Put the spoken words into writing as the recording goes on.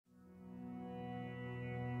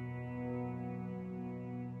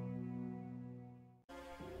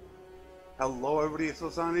Hello everybody, it's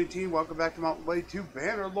Flesson19. Welcome back to Mountain Blade 2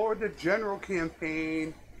 Bannerlord, the general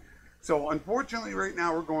campaign. So unfortunately right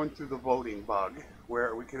now we're going through the voting bug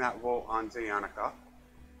where we cannot vote on Zayanica.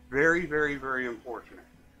 Very, very, very unfortunate.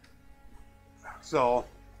 So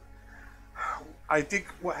I think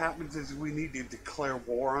what happens is we need to declare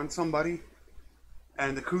war on somebody.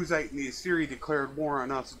 And the Kuzite and the Assyri declared war on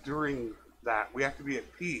us during that. We have to be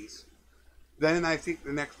at peace. Then I think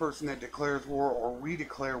the next person that declares war or we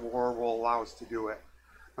declare war will allow us to do it.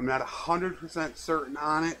 I'm not 100% certain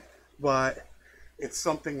on it, but it's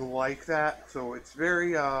something like that. So it's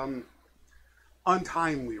very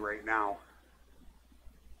untimely right now.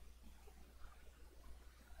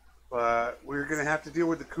 But we're going to have to deal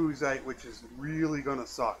with the Kuzite, which is really going to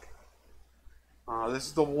suck. This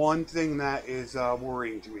is the one thing that is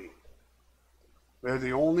worrying to me. They're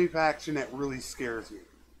the only faction that really scares me.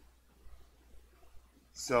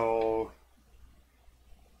 So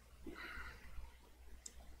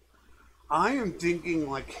I am thinking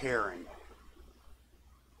like Heron.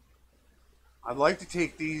 I'd like to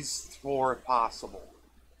take these four if possible.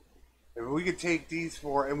 If we could take these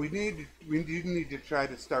four, and we do need to try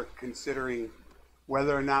to start considering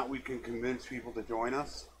whether or not we can convince people to join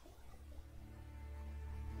us.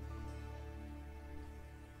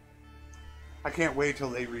 I can't wait till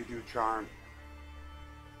they redo Charm.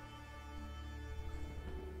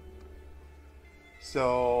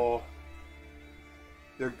 So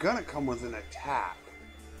they're gonna come with an attack.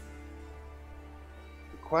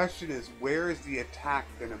 The question is, where is the attack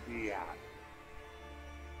gonna be at?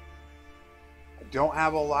 I don't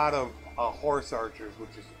have a lot of horse archers,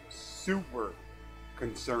 which is super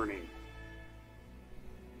concerning.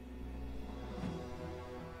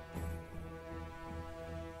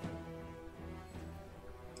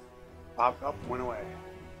 Popped up, went away.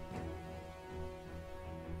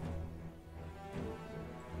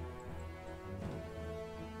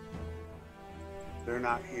 They're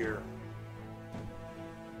not here.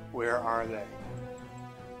 Where are they?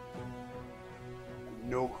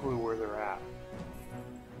 No clue where they're at.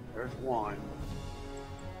 There's one.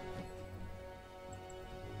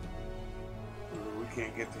 We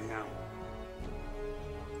can't get to him.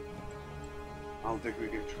 I don't think we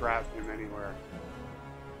can trap him anywhere.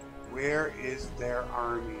 Where is their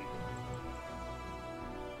army?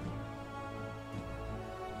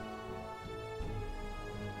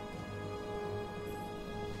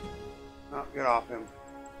 Oh, get off him.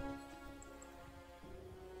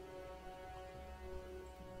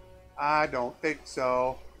 I don't think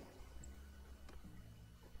so.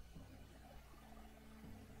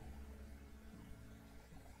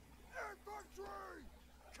 Infantry!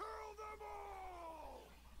 Kill them all!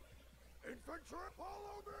 Infantry,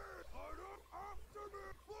 follow me! Line up after me,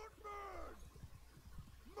 footmen!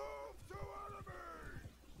 Move to enemy!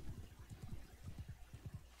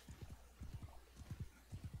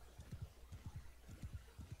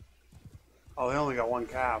 Oh, they only got one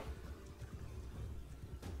cab.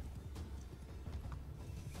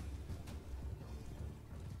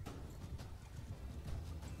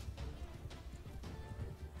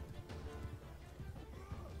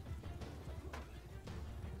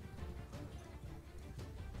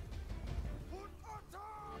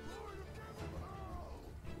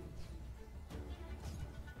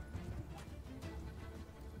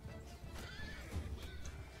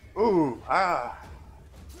 Ooh, ah.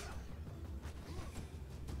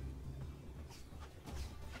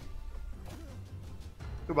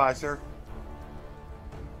 Goodbye, sir.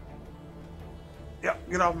 Yep,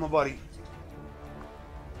 get off my buddy.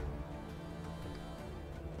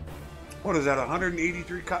 What is that,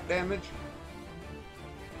 183 cut damage?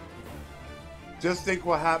 Just think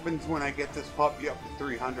what happens when I get this puppy up to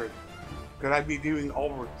 300. Could I be doing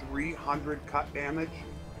over 300 cut damage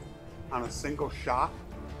on a single shot?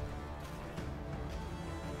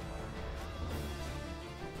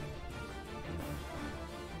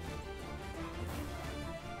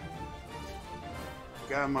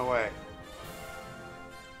 Get out of my way.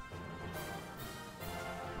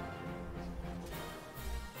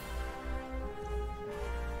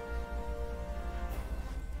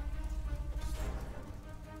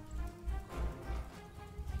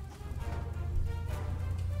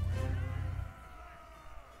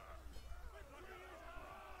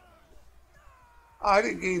 I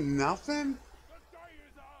didn't gain nothing?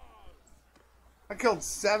 I killed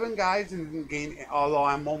 7 guys and didn't gain, although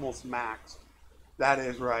I'm almost maxed. That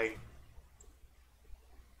is right.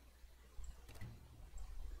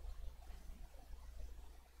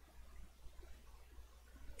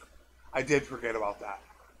 I did forget about that.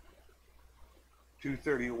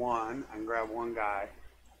 231 and grab one guy.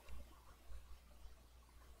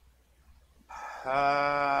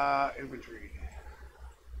 Infantry.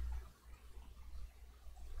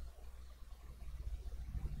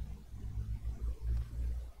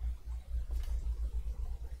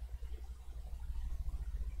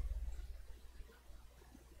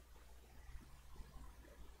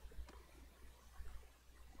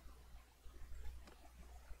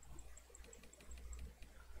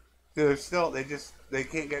 They're still, they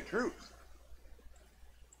can't get troops.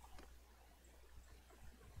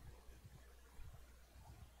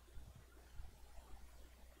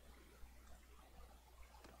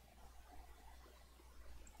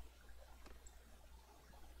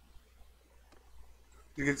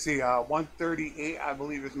 You can see 138, I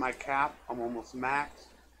believe, is my cap. I'm almost max.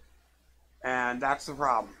 And that's the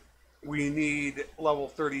problem. We need level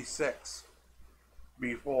 36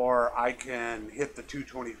 before I can hit the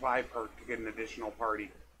 225 perk to get an additional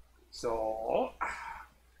party. So,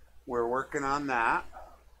 we're working on that.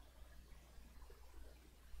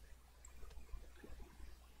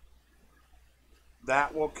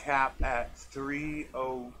 That will cap at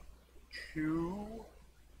 302.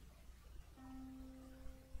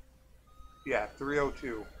 Yeah,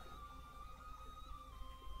 302.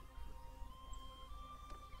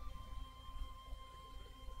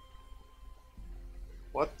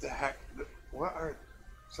 What the heck? What are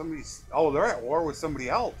somebody's? Oh, they're at war with somebody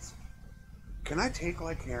else. Can I take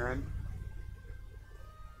like Karen?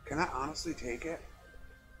 Can I honestly take it?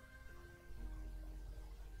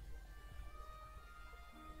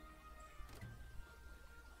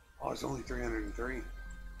 Oh, it's only 303.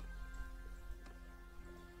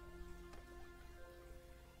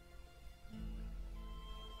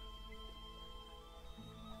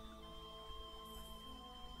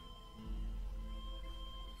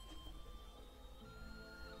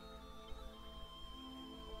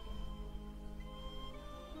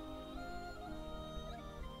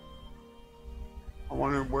 I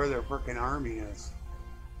wonder where their freaking army is.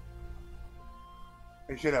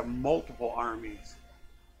 They should have multiple armies.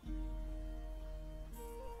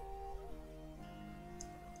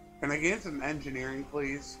 Can I get some engineering,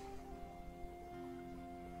 please?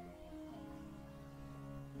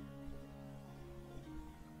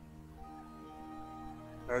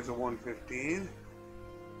 There's a 115.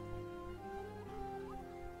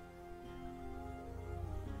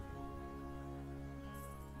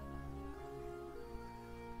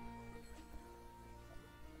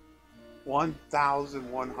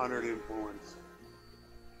 $1,100 influence.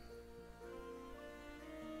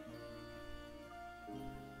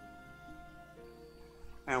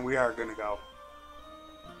 And we are gonna go.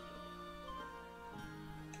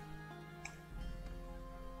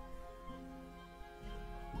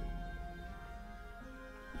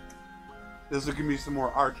 This will give me some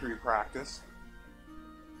more archery practice.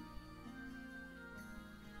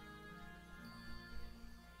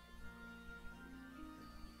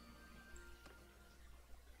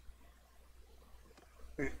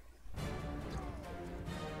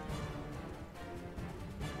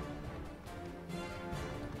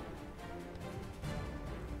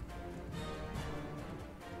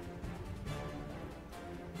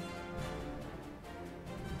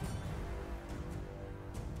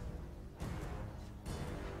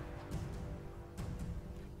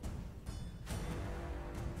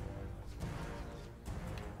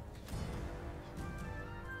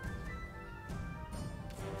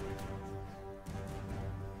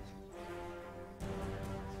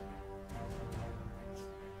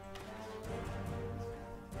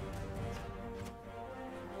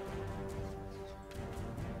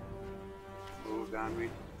 On me.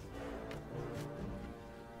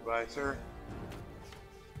 Goodbye, sir.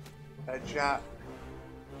 Headshot.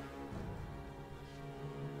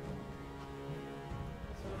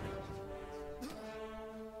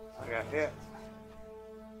 I got hit.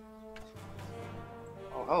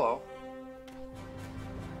 Oh, hello.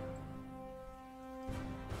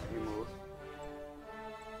 He moved.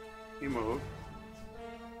 He moved.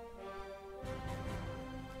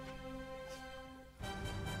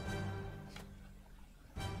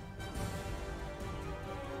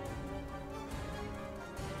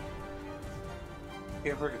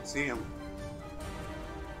 Can't freaking see him.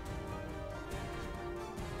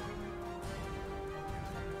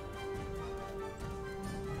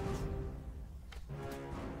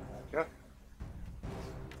 Gotcha.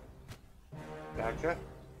 Gotcha.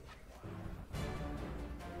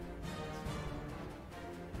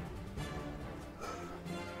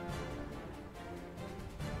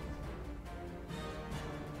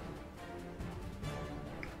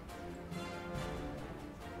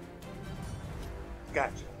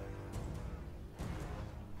 Gotcha.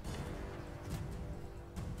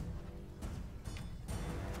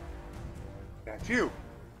 Got you.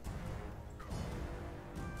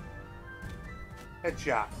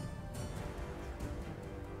 Headshot.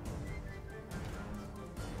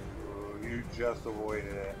 Oh, you just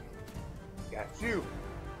avoided it. Got you.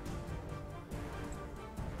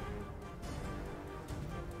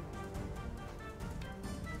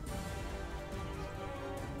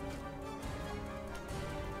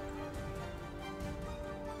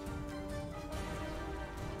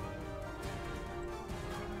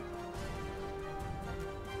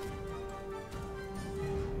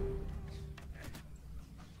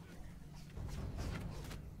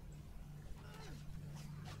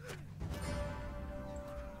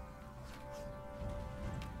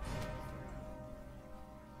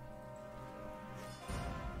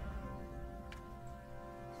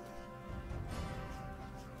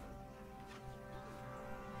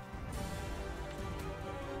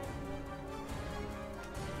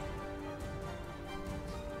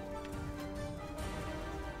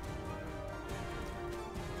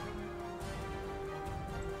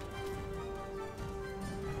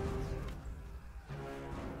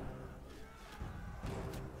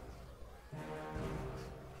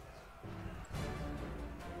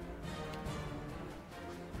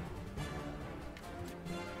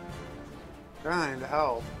 Trying to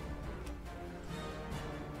help.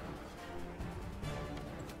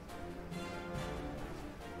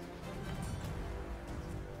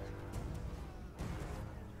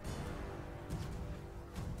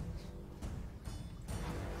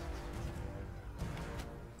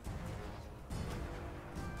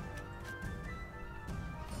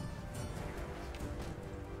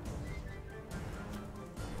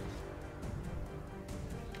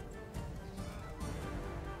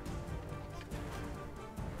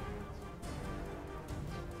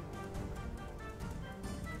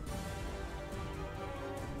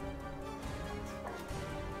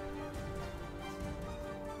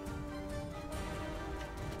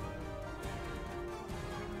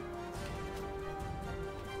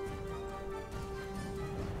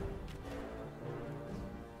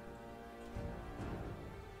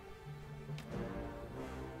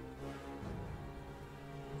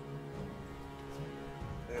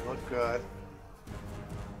 They look good.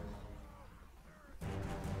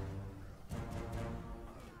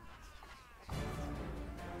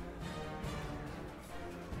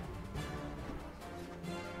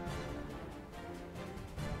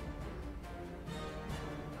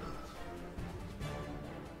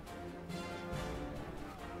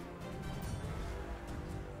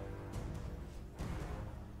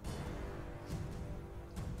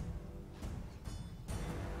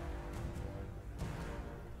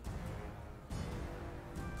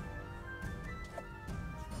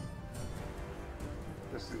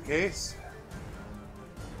 Just in case.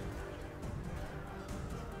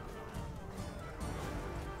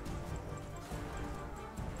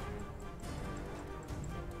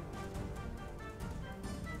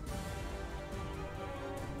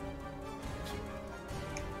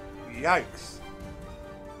 Yikes.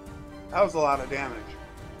 That was a lot of damage.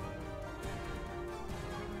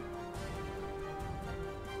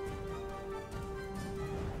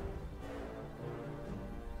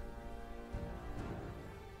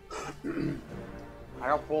 I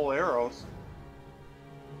got full arrows.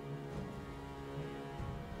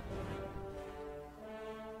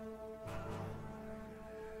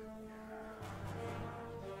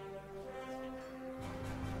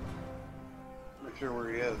 Not sure where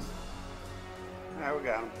he is. Alright, we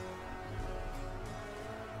got him.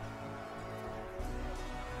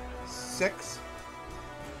 6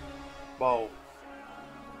 bow.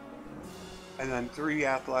 And then 3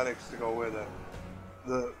 athletics to go with it.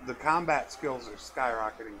 The combat skills are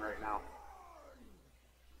skyrocketing right now.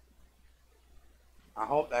 I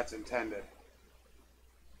hope that's intended.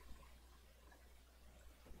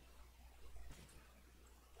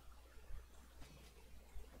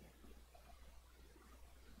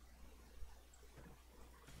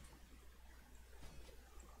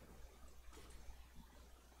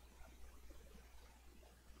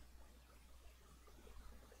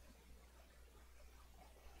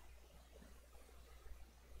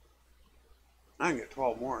 I can get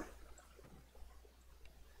 12 more.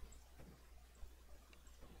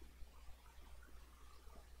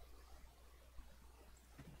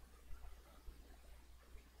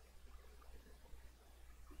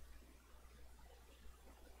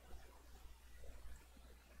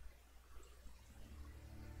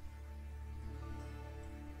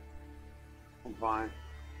 I'm fine.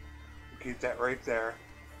 We'll keep that right there.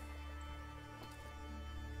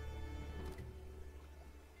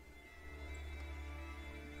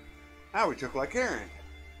 Now we took like Aaron.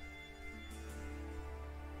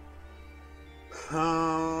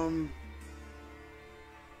 Um.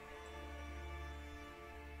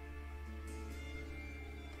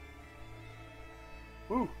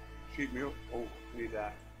 Ooh, sheet mule. Oh, need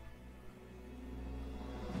that.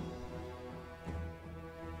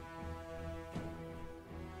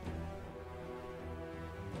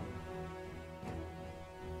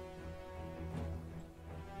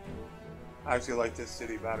 I actually like this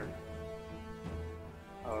city better.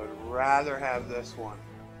 I would rather have this one.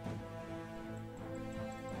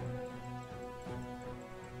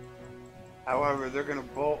 However, they're going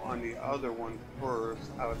to vote on the other one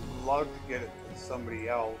first. I would love to get it to somebody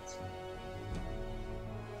else.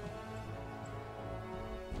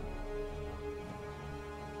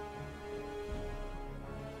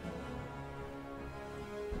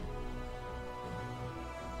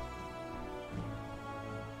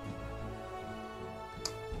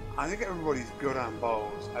 I think everybody's good on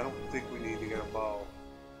bows. I don't think we need to get a bow.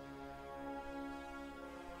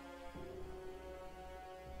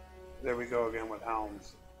 There we go again with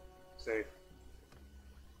helms. See?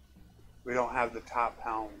 We don't have the top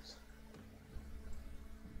helms.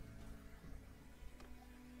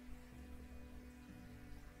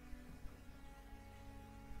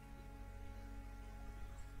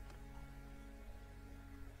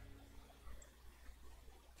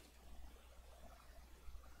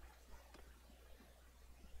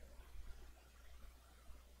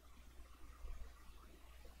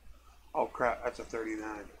 Oh crap, that's a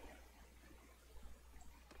 39.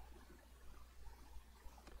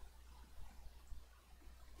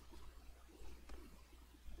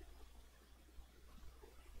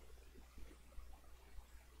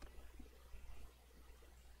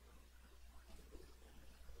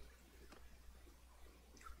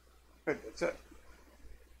 Good, that's it.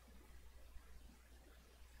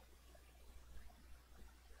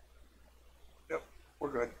 Yep,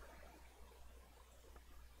 we're good.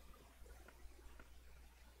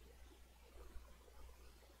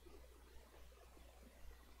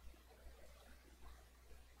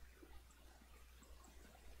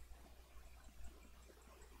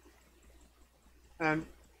 And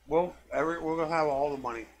we'll have all the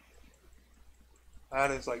money.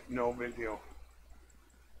 That is like no big deal.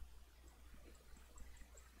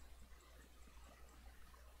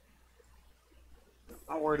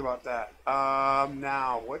 Not worried about that.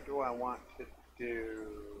 Now what do I want to do?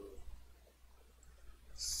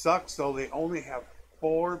 Sucks though, they only have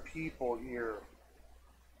 4 people here.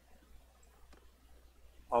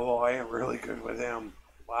 Although I am really good with him.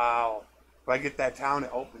 Wow. If I get that town,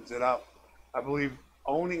 it opens it up. I believe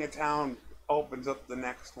owning a town opens up the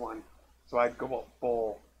next one. So I'd go up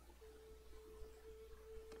full.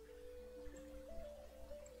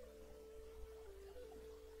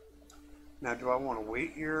 Now, do I want to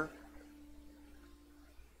wait here?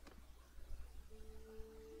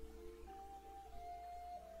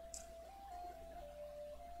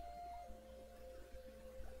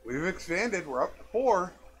 We've expanded. We're up to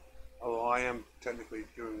 4. Although I am technically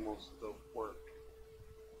doing most of the work.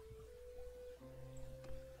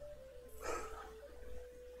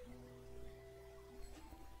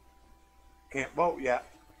 Can't vote yet.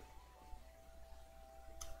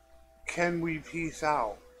 Can we peace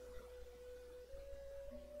out?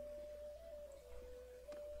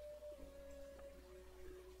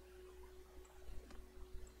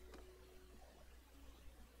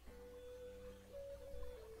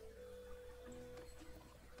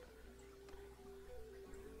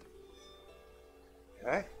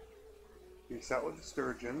 Okay. Peace out with the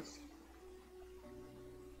sturgeons.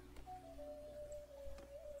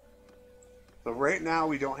 So right now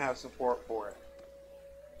we don't have support for it.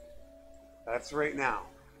 That's right now.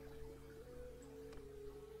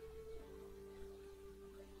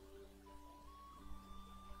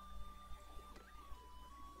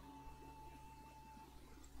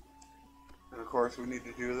 And of course we need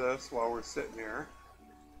to do this while we're sitting here.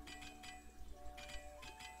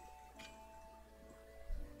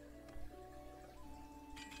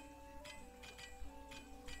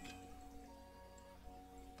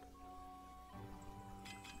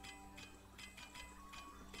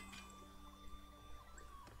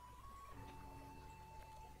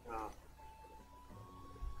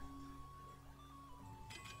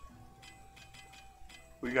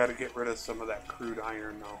 We got to get rid of some of that crude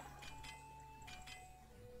iron though.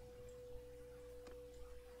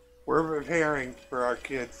 We're preparing for our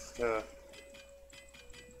kids to,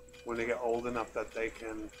 when they get old enough that they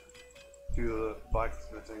can do the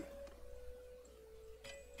blacksmithing.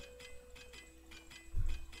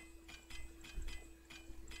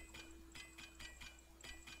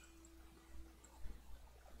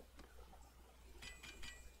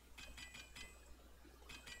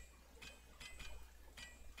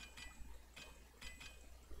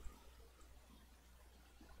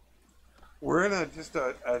 We're in just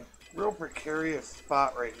a real precarious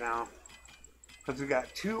spot right now because we got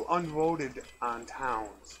 2 unvoted on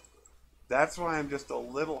towns. That's why I'm just a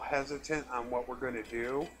little hesitant on what we're going to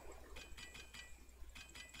do.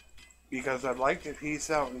 Because I'd like to peace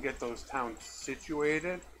out and get those towns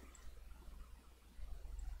situated.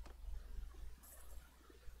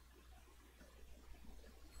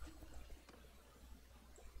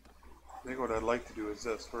 I think what I'd like to do is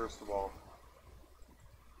this, first of all.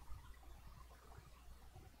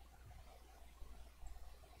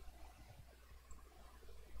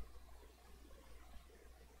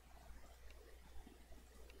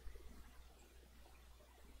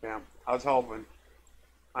 Yeah, I was hoping.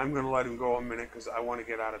 I'm going to let him go a minute because I want to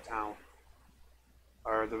get out of town.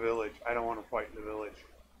 Or the village. I don't want to fight in the village.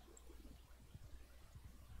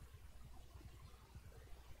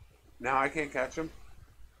 Now I can't catch him.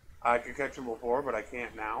 I could catch him before, but I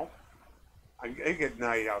can't now. I get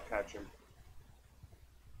night, I'll catch him.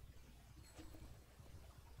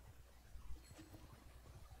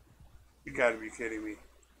 You gotta be kidding me.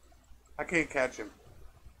 I can't catch him.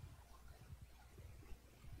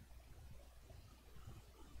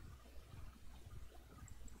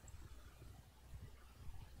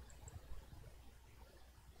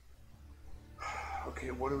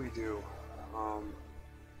 Okay, what do we do?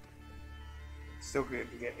 Still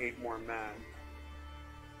good to get 8 more men.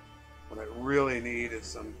 What I really need is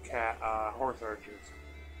some horse archers.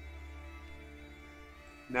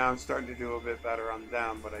 Now I'm starting to do a bit better on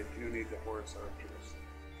them, but I do need the horse archers.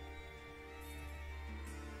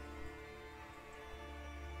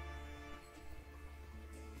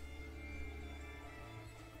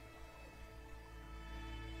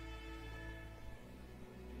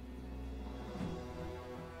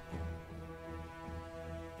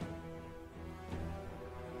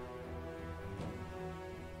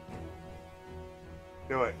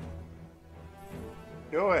 Do it.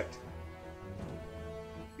 Do it.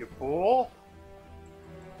 You fool.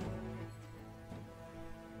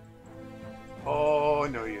 Oh,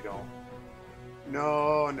 no you don't.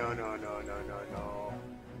 No, no, no, no, no, no, no.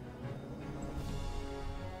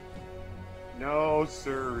 No,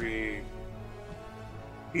 sirree.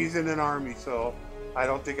 He's in an army, so I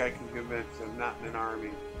don't think I can convince him not in an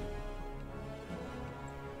army.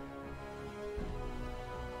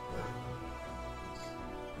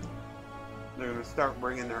 They're going to start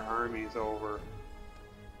bringing their armies over.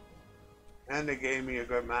 And they gave me a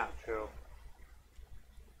good map, too.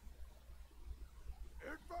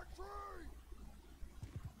 Infantry!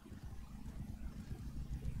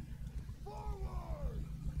 Forward!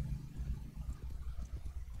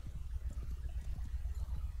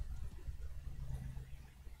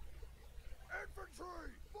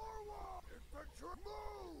 Infantry! Forward! Infantry!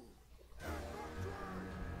 Move! Infantry!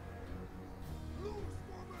 Loose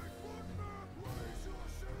forming footmen! Raise your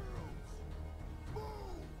shields!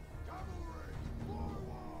 Move! Cavalry! Forward!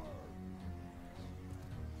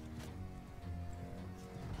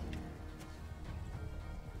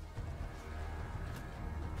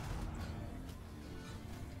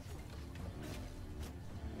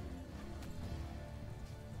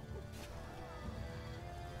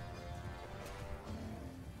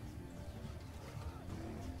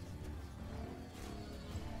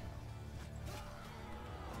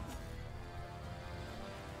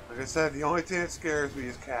 Like I said, the only thing that scares me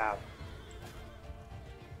is Cav.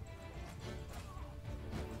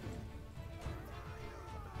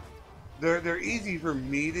 They're easy for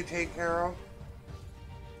me to take care of,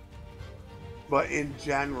 but in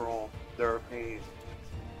general, they're a pain.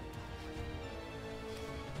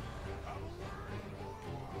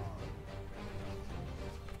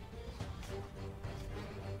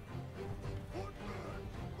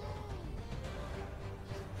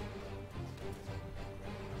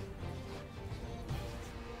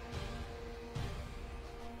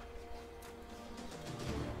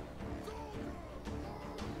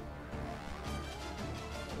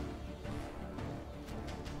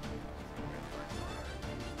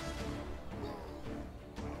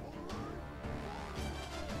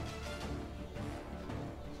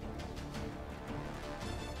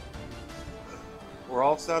 We're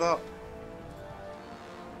all set up.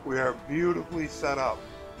 We are beautifully set up.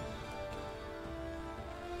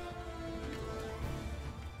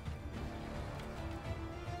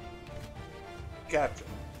 Gotcha.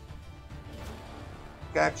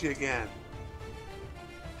 Got you again.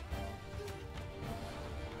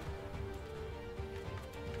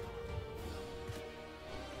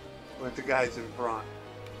 With the guys in front.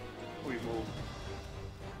 We move.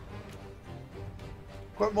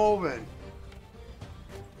 Quit moving.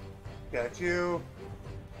 Got you.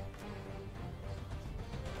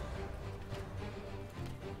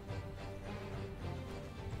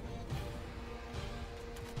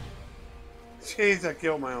 Jeez, I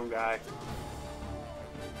killed my own guy.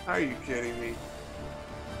 Are you kidding me?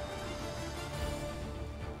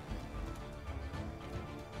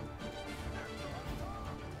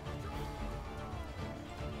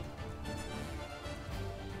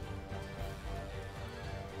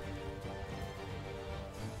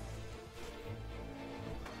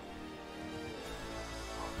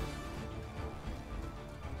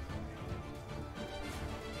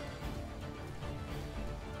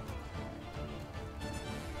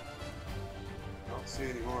 I don't see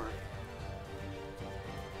anymore.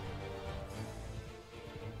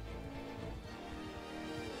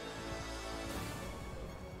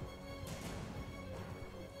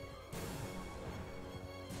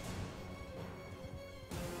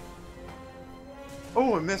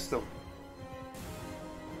 Oh, I missed him.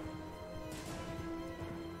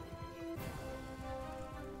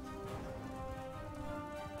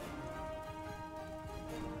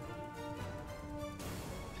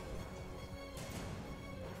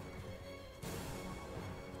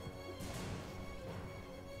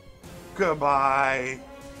 Goodbye.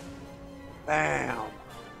 Bam.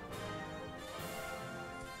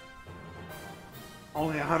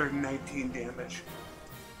 Only 119 damage.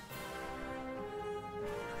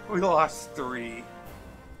 We lost 3.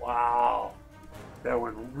 Wow. That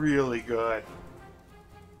went really good.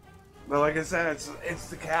 But like I said, it's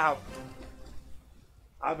the cab.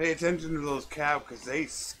 I pay attention to those cab because they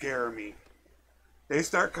scare me. They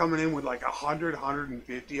start coming in with like 100,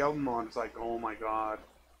 150 of them on. It's like, oh my god.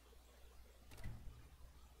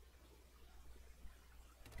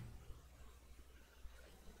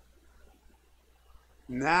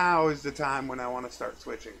 Now is the time when I want to start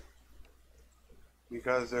switching.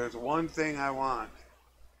 Because there's one thing I want.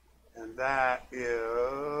 And that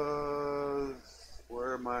is...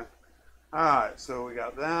 Where am I? Alright, so we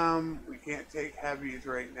got them. We can't take heavies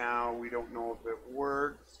right now. We don't know if it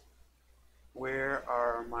works. Where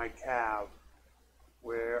are my cab?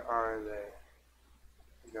 Where are they?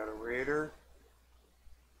 We got a raider.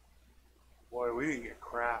 Boy, we didn't get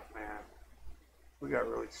crap, man. We got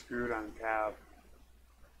really screwed on cab.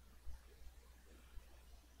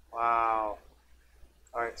 Wow.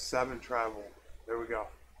 Alright, 7 travel. There we go.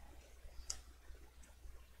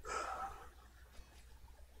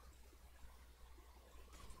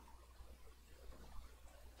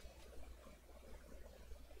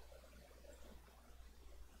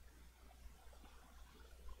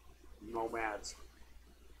 Nomads.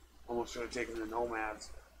 Almost should have taken the nomads.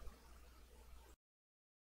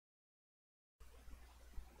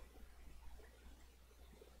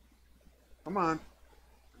 Come on.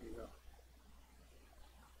 There you go.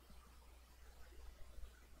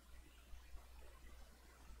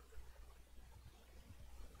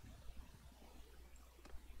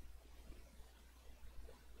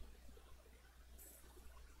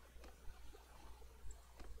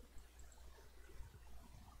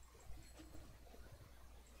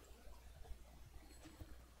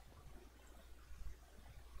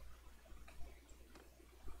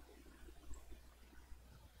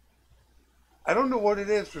 I don't know what it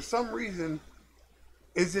is. For some reason,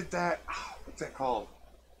 is it that... what's that called?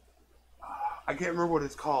 I can't remember what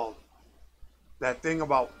it's called. That thing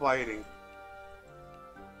about fighting.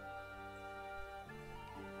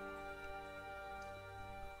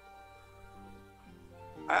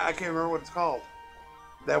 I can't remember what it's called.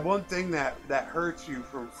 That one thing that hurts you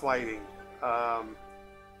from fighting. I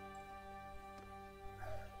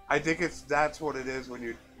think that's what it is when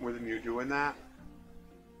you're doing that.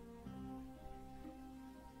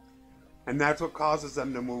 And that's what causes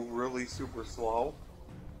them to move really super slow.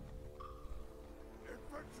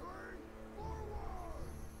 Infantry, forward!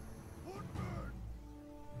 Woodmen!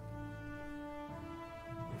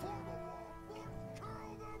 Form a wall, kill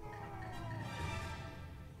them all!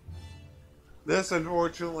 This,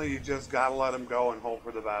 unfortunately, you just gotta let them go and hope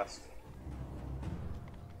for the best.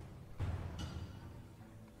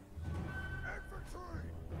 Infantry,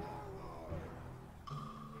 forward!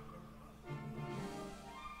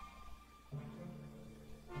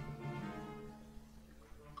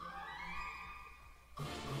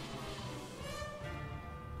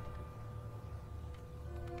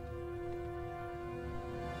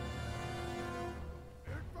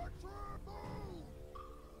 Infantry, move!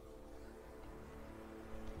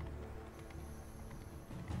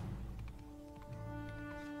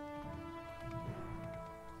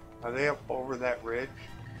 Are they up over that ridge?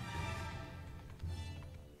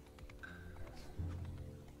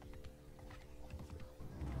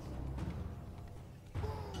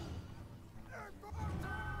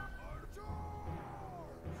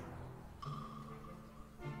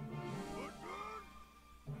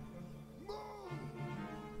 Move!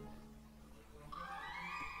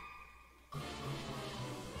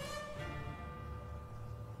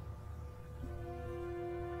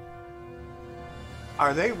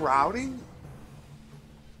 Are they routing?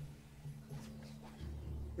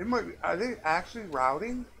 It might be, are they actually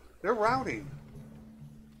routing? They're routing.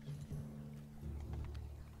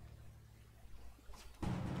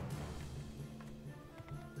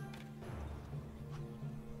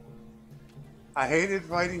 I hated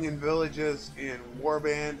fighting in villages in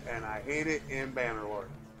Warband, and I hate it in Bannerlord.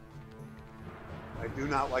 I do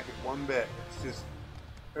not like it one bit. It's just,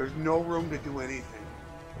 there's no room to do anything.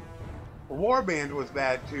 Warband was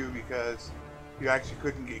bad too because you actually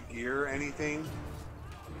couldn't get gear or anything.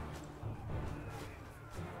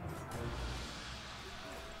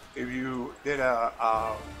 If you did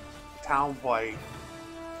a town fight,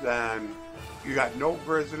 then you got no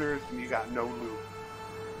prisoners and you got no loot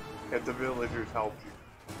if the villagers helped you.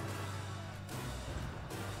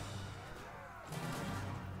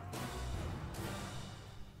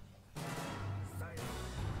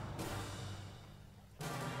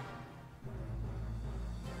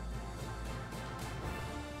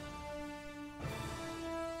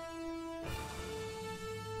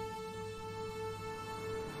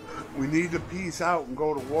 We need to peace out and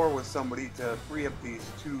go to war with somebody to free up these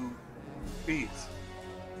 2 beats.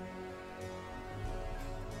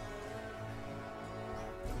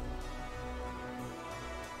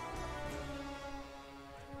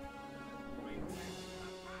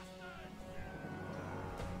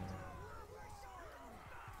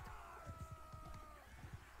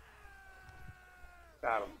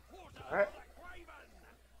 Got him. Alright.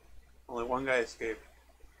 Only one guy escaped.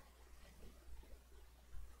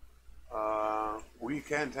 We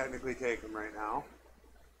can technically take him right now.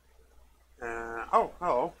 Oh,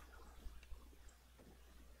 hello.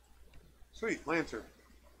 Sweet, Lancer.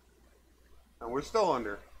 And we're still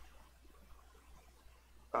under.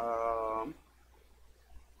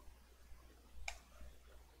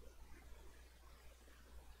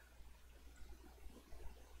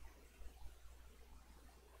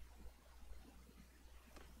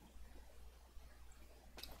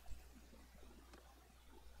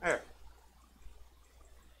 There.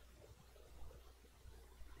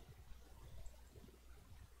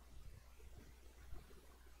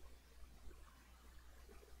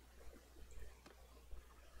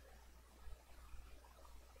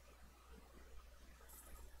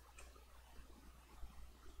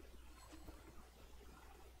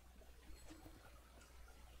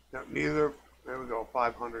 No, neither. There we go,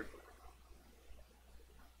 500.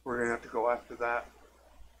 We're going to have to go after that.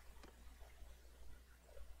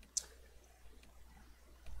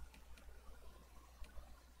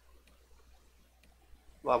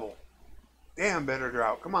 Level. Damn, Bitter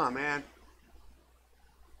Drought. Come on, man.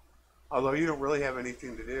 Although you don't really have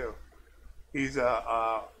anything to do. He's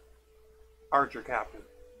a archer captain.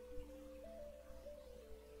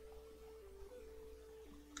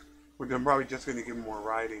 We're probably just going to give him more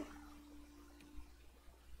riding.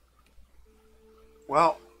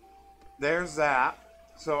 Well, there's that.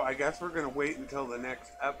 So I guess we're going to wait until the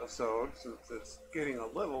next episode since it's getting a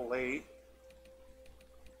little late.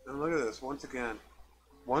 And look at this, once again.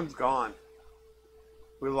 One's gone.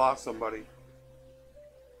 We lost somebody.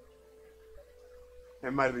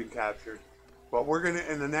 It might have been captured. But we're going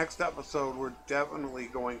to, in the next episode, we're definitely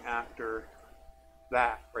going after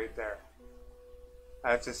that right there.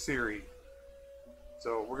 That's a series.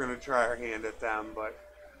 So we're going to try our hand at them, but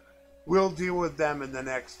we'll deal with them in the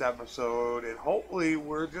next episode. And hopefully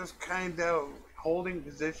we're just kind of holding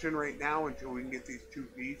position right now until we can get these 2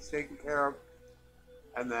 beats taken care of.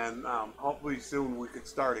 And then hopefully soon we could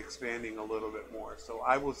start expanding a little bit more. So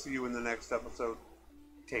I will see you in the next episode.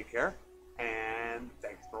 Take care, and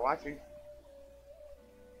thanks for watching.